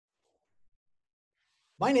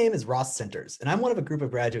My name is Ross Sinters, and I'm one of a group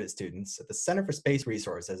of graduate students at the Center for Space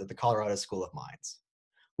Resources at the Colorado School of Mines.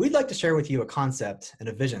 We'd like to share with you a concept and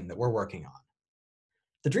a vision that we're working on.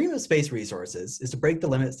 The dream of space resources is to break the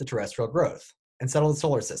limits to terrestrial growth and settle the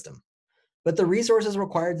solar system. But the resources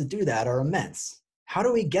required to do that are immense. How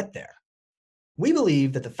do we get there? We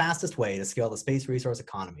believe that the fastest way to scale the space resource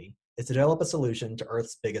economy is to develop a solution to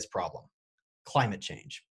Earth's biggest problem: climate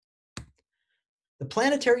change. The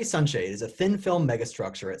planetary Sunshade is a thin film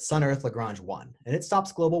megastructure at Sun-Earth Lagrange 1, and it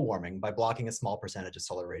stops global warming by blocking a small percentage of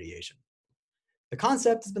solar radiation. The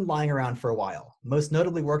concept has been lying around for a while, most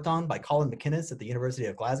notably worked on by Colin McInnes at the University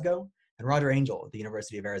of Glasgow and Roger Angel at the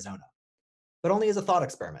University of Arizona, but only as a thought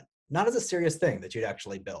experiment, not as a serious thing that you'd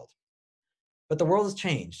actually build. But the world has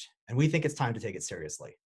changed, and we think it's time to take it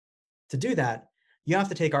seriously. To do that, you have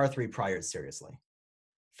to take our three priors seriously.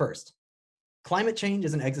 First, climate change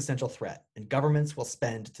is an existential threat, and governments will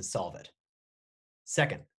spend to solve it.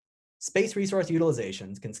 Second, space resource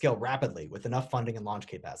utilizations can scale rapidly with enough funding and launch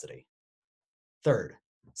capacity. Third,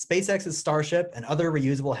 SpaceX's Starship and other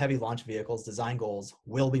reusable heavy launch vehicles design goals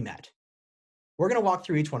will be met. We're going to walk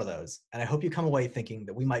through each one of those, and I hope you come away thinking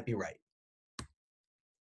that we might be right.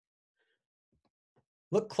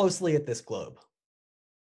 Look closely at this globe.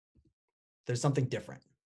 There's something different.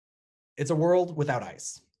 It's a world without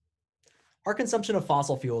ice. Our consumption of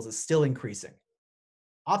fossil fuels is still increasing.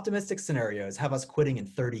 Optimistic scenarios have us quitting in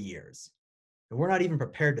 30 years, and we're not even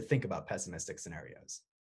prepared to think about pessimistic scenarios.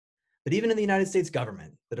 But even in the United States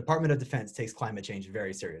government, the Department of Defense takes climate change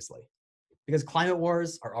very seriously, because climate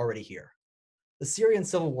wars are already here. The Syrian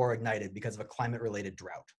civil war ignited because of a climate-related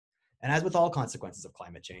drought, and as with all consequences of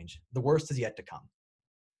climate change, the worst is yet to come.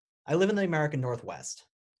 I live in the American Northwest.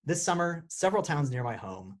 This summer, several towns near my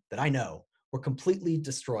home that I know were completely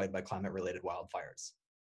destroyed by climate-related wildfires.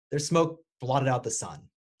 Their smoke blotted out the sun.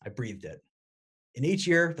 I breathed it. In each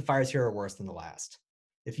year, the fires here are worse than the last.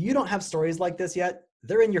 If you don't have stories like this yet,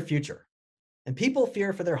 they're in your future. And people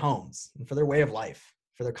fear for their homes and for their way of life,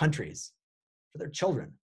 for their countries, for their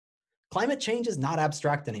children. Climate change is not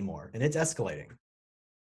abstract anymore, and it's escalating.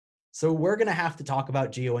 So we're going to have to talk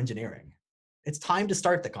about geoengineering. It's time to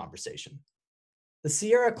start the conversation. The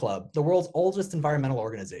Sierra Club, the world's oldest environmental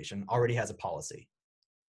organization, already has a policy.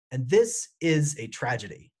 And this is a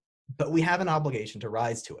tragedy, but we have an obligation to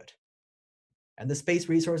rise to it. And the space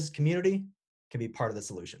resources community can be part of the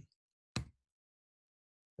solution.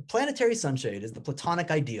 The planetary sunshade is the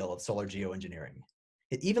platonic ideal of solar geoengineering.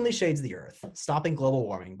 It evenly shades the Earth, stopping global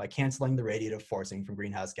warming by canceling the radiative forcing from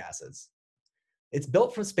greenhouse gases. It's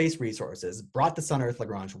built from space resources brought to Sun-Earth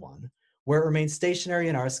Lagrange 1, where it remains stationary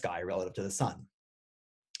in our sky relative to the sun.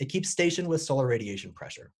 It keeps station with solar radiation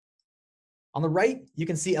pressure. On the right, you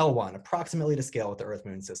can see L1 approximately to scale with the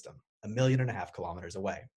Earth-Moon system, 1.5 million kilometers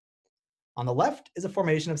away. On the left is a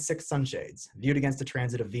formation of 6 sunshades, viewed against a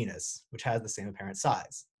transit of Venus, which has the same apparent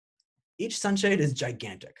size. Each sunshade is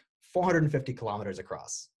gigantic, 450 kilometers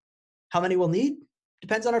across. How many we'll need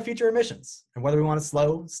depends on our future emissions and whether we want to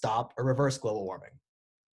slow, stop, or reverse global warming.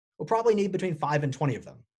 We'll probably need between 5 and 20 of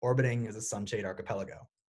them, orbiting as a sunshade archipelago.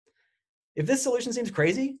 If this solution seems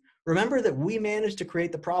crazy, remember that we managed to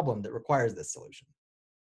create the problem that requires this solution.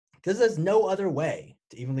 Because there's no other way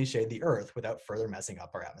to evenly shade the Earth without further messing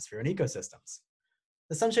up our atmosphere and ecosystems.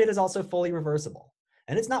 The sunshade is also fully reversible,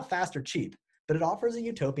 and it's not fast or cheap, but it offers a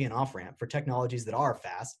utopian off-ramp for technologies that are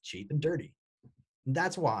fast, cheap, and dirty. And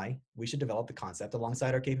that's why we should develop the concept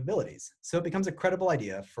alongside our capabilities, so it becomes a credible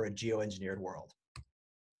idea for a geoengineered world.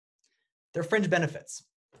 There are fringe benefits.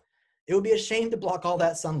 It would be a shame to block all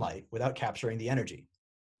that sunlight without capturing the energy.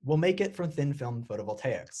 We'll make it from thin film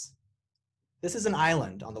photovoltaics. This is an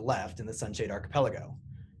island on the left in the Sunshade Archipelago.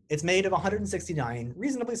 It's made of 169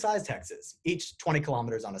 reasonably sized hexes, each 20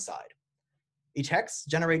 kilometers on a side. Each hex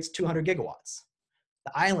generates 200 gigawatts.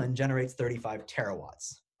 The island generates 35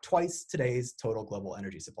 terawatts, twice today's total global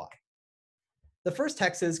energy supply. The first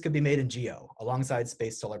hexes could be made in GEO, alongside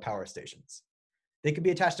space solar power stations. They could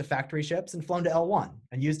be attached to factory ships and flown to L1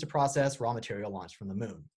 and used to process raw material launched from the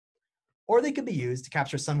moon. Or they could be used to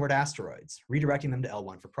capture sunward asteroids, redirecting them to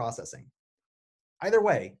L1 for processing. Either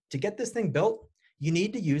way, to get this thing built, you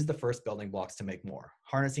need to use the first building blocks to make more,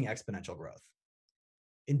 harnessing exponential growth.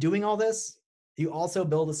 In doing all this, you also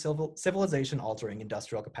build a civilization-altering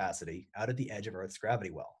industrial capacity out at the edge of Earth's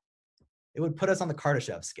gravity well. It would put us on the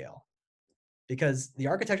Kardashev scale. Because the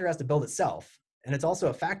architecture has to build itself, and it's also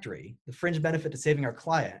a factory, the fringe benefit to saving our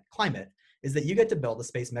climate is that you get to build a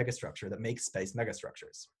space megastructure that makes space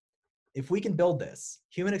megastructures. If we can build this,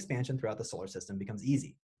 human expansion throughout the solar system becomes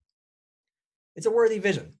easy. It's a worthy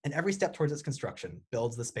vision, and every step towards its construction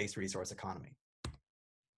builds the space resource economy.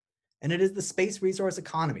 And it is the space resource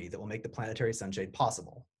economy that will make the planetary sunshade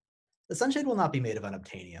possible. The sunshade will not be made of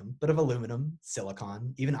unobtainium, but of aluminum,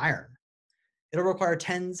 silicon, even iron. It'll require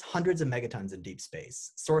tens, hundreds of megatons in deep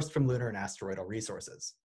space, sourced from lunar and asteroidal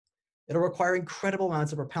resources. It'll require incredible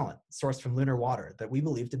amounts of propellant, sourced from lunar water that we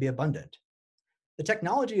believe to be abundant. The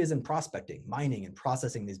technology is in prospecting, mining, and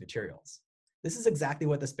processing these materials. This is exactly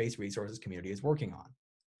what the space resources community is working on.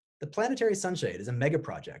 The planetary sunshade is a mega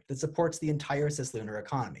project that supports the entire cislunar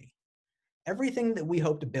economy. Everything that we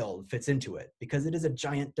hope to build fits into it because it is a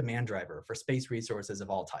giant demand driver for space resources of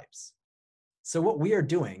all types. So what we are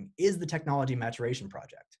doing is the technology maturation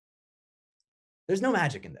project. There's no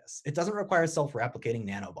magic in this. It doesn't require self-replicating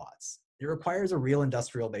nanobots. It requires a real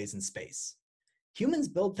industrial base in space. Humans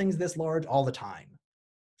build things this large all the time.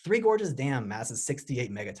 Three Gorges Dam masses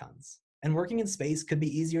 68 megatons, and working in space could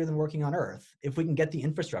be easier than working on Earth if we can get the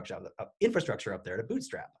infrastructure up there to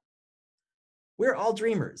bootstrap. We're all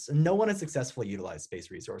dreamers, and no one has successfully utilized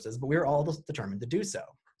space resources, but we're all determined to do so.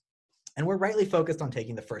 And we're rightly focused on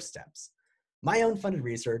taking the first steps. My own funded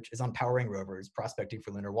research is on powering rovers prospecting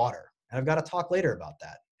for lunar water, and I've got a talk later about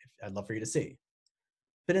that, I'd love for you to see.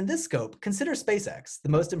 But in this scope, consider SpaceX, the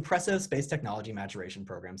most impressive space technology maturation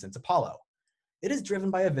program since Apollo. It is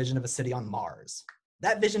driven by a vision of a city on Mars.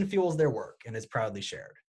 That vision fuels their work and is proudly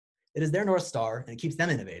shared. It is their North Star, and it keeps them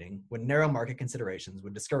innovating when narrow market considerations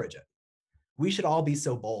would discourage it. We should all be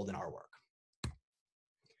so bold in our work.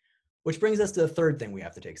 Which brings us to the third thing we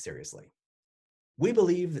have to take seriously. We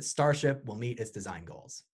believe that Starship will meet its design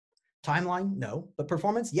goals. Timeline, no, but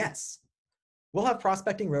performance, yes. We'll have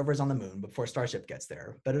prospecting rovers on the moon before Starship gets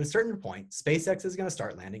there, but at a certain point, SpaceX is going to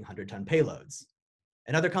start landing 100-ton payloads.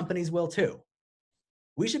 And other companies will too.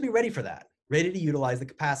 We should be ready for that, ready to utilize the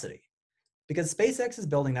capacity. Because SpaceX is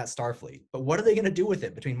building that Starfleet, but what are they going to do with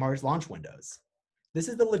it between Mars launch windows? This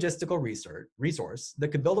is the logistical resource that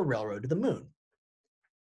could build a railroad to the moon.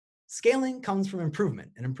 Scaling comes from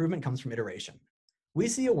improvement, and improvement comes from iteration. We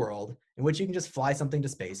see a world in which you can just fly something to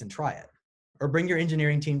space and try it, or bring your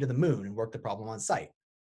engineering team to the moon and work the problem on site.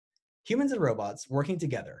 Humans and robots working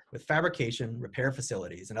together with fabrication, repair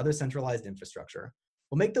facilities, and other centralized infrastructure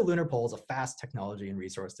will make the lunar poles a fast technology and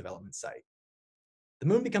resource development site. The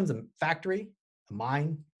moon becomes a factory, a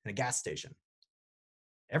mine, and a gas station.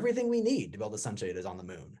 Everything we need to build a sunshade is on the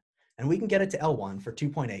moon, and we can get it to L1 for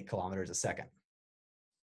 2.8 kilometers a second.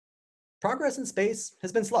 Progress in space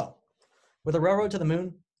has been slow. With a railroad to the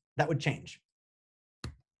moon, that would change.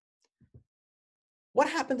 What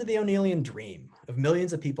happened to the O'Neillian dream of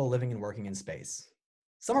millions of people living and working in space?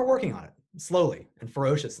 Some are working on it, slowly and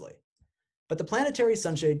ferociously. But the planetary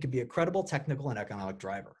sunshade could be a credible technical and economic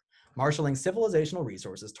driver, marshaling civilizational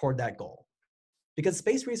resources toward that goal. Because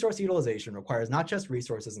space resource utilization requires not just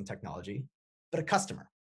resources and technology, but a customer.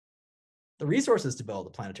 The resources to build a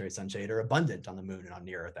planetary sunshade are abundant on the moon and on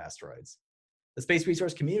near-Earth asteroids. The space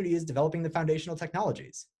resource community is developing the foundational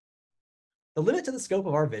technologies. The limit to the scope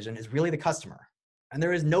of our vision is really the customer, and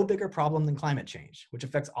there is no bigger problem than climate change, which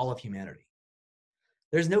affects all of humanity.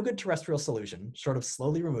 There's no good terrestrial solution short of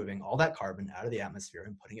slowly removing all that carbon out of the atmosphere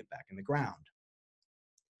and putting it back in the ground.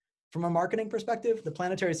 From a marketing perspective, the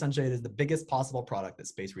planetary sunshade is the biggest possible product that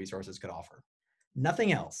space resources could offer.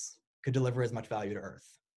 Nothing else could deliver as much value to Earth.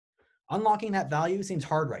 Unlocking that value seems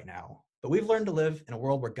hard right now, but we've learned to live in a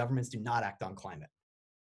world where governments do not act on climate.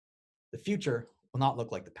 The future will not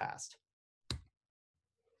look like the past.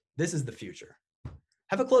 This is the future.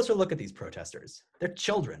 Have a closer look at these protesters. They're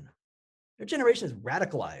children. Their generation is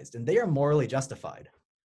radicalized, and they are morally justified.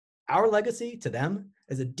 Our legacy to them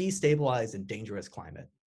is a destabilized and dangerous climate,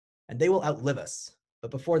 and they will outlive us,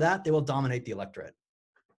 but before that, they will dominate the electorate.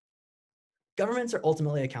 Governments are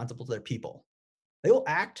ultimately accountable to their people. They will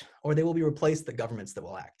act, or they will be replaced with the governments that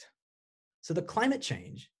will act. So the climate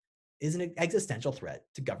change is an existential threat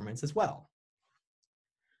to governments as well.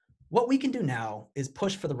 What we can do now is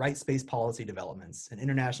push for the right space policy developments and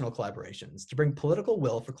international collaborations to bring political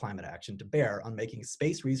will for climate action to bear on making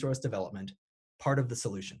space resource development part of the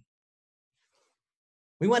solution.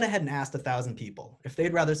 We went ahead and asked 1,000 people if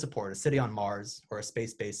they'd rather support a city on Mars or a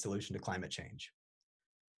space-based solution to climate change.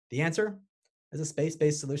 The answer is a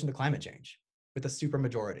space-based solution to climate change with a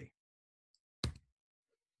supermajority.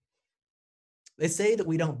 They say that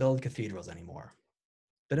we don't build cathedrals anymore,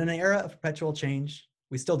 but in an era of perpetual change,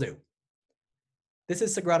 we still do. This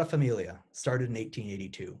is Sagrada Familia, started in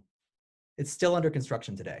 1882. It's still under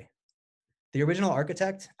construction today. The original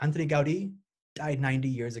architect, Antoni Gaudí, died 90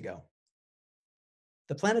 years ago.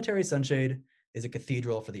 The planetary sunshade is a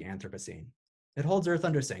cathedral for the Anthropocene. It holds Earth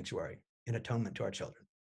under sanctuary in atonement to our children.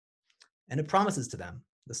 And it promises to them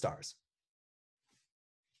the stars.